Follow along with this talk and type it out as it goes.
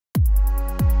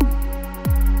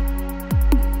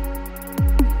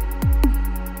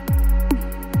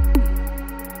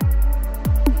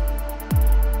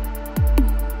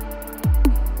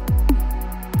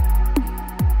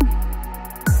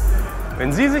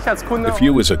If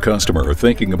you as a customer are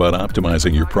thinking about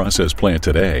optimizing your process plant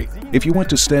today, if you want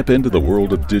to step into the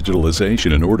world of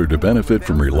digitalization in order to benefit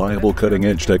from reliable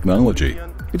cutting-edge technology,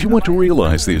 if you want to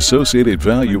realize the associated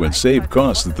value and save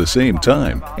costs at the same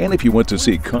time, and if you want to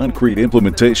see concrete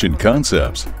implementation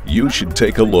concepts, you should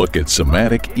take a look at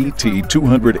SIMATIC ET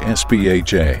 200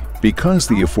 SPHA. Because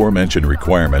the aforementioned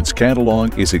requirements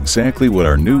catalog is exactly what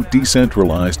our new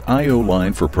decentralized I/O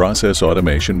line for process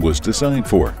automation was designed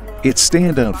for. Its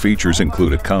standout features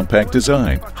include a compact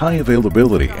design, high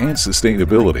availability, and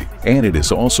sustainability, and it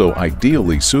is also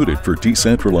ideally suited for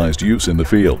decentralized use in the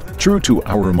field, true to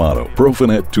our motto,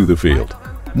 Profinet to the field.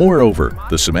 Moreover,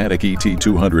 the SIMATIC ET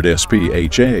 200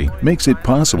 SPHA makes it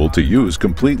possible to use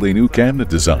completely new cabinet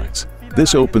designs.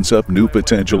 This opens up new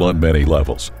potential on many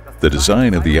levels. The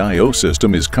design of the I/O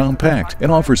system is compact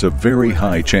and offers a very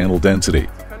high channel density.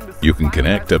 You can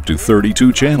connect up to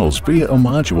 32 channels via a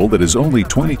module that is only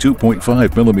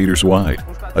 22.5 millimeters wide.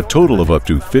 A total of up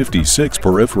to 56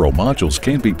 peripheral modules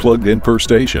can be plugged in per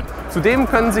station.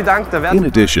 In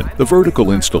addition, the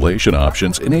vertical installation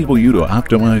options enable you to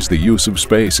optimize the use of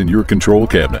space in your control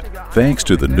cabinet. Thanks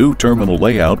to the new terminal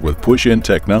layout with push-in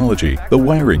technology, the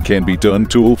wiring can be done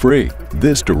tool-free.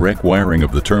 This direct wiring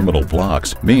of the terminal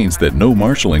blocks means that no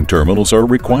marshalling terminals are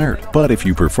required. But if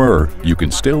you prefer, you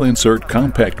can still insert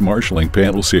compact marshalling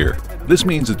panels here. This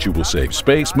means that you will save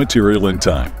space, material, and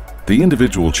time. The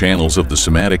individual channels of the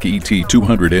SIMATIC ET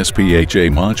 200 SPHA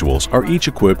modules are each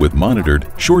equipped with monitored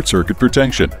short-circuit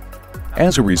protection.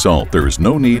 As a result, there is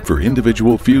no need for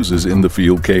individual fuses in the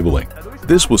field cabling.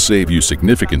 This will save you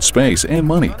significant space and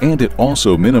money, and it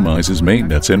also minimizes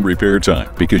maintenance and repair time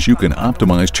because you can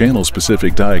optimize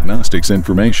channel-specific diagnostics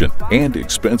information, and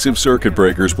expensive circuit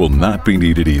breakers will not be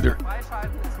needed either.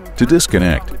 To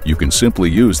disconnect, you can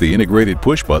simply use the integrated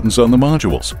push buttons on the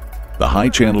modules. The high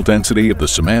channel density of the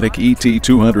SIMATIC ET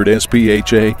 200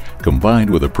 SPHA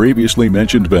combined with the previously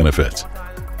mentioned benefits.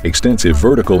 Extensive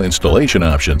vertical installation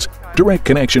options, direct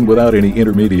connection without any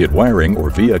intermediate wiring or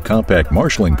via compact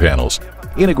marshalling panels,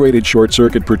 integrated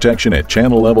short-circuit protection at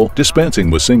channel level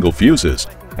dispensing with single fuses,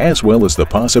 as well as the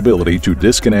possibility to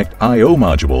disconnect I/O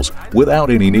modules without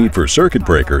any need for circuit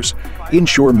breakers,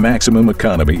 ensure maximum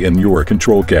economy in your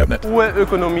control cabinet.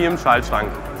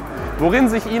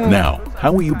 Now,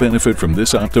 how will you benefit from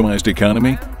this optimized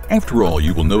economy? After all,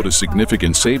 you will notice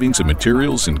significant savings in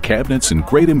materials and cabinets and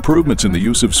great improvements in the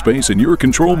use of space in your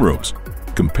control rooms.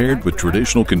 Compared with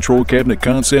traditional control cabinet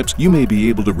concepts, you may be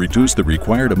able to reduce the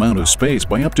required amount of space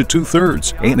by up to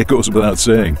 2/3. And it goes without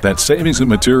saying that savings in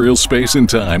materials, space, and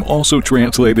time also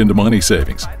translate into money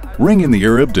savings. Ring in the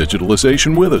era of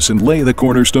digitalization with us and lay the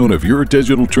cornerstone of your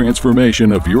digital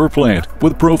transformation of your plant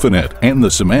with Profinet and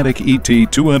the SIMATIC ET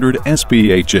 200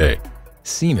 SPHA.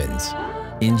 Siemens.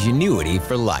 Ingenuity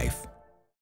for life.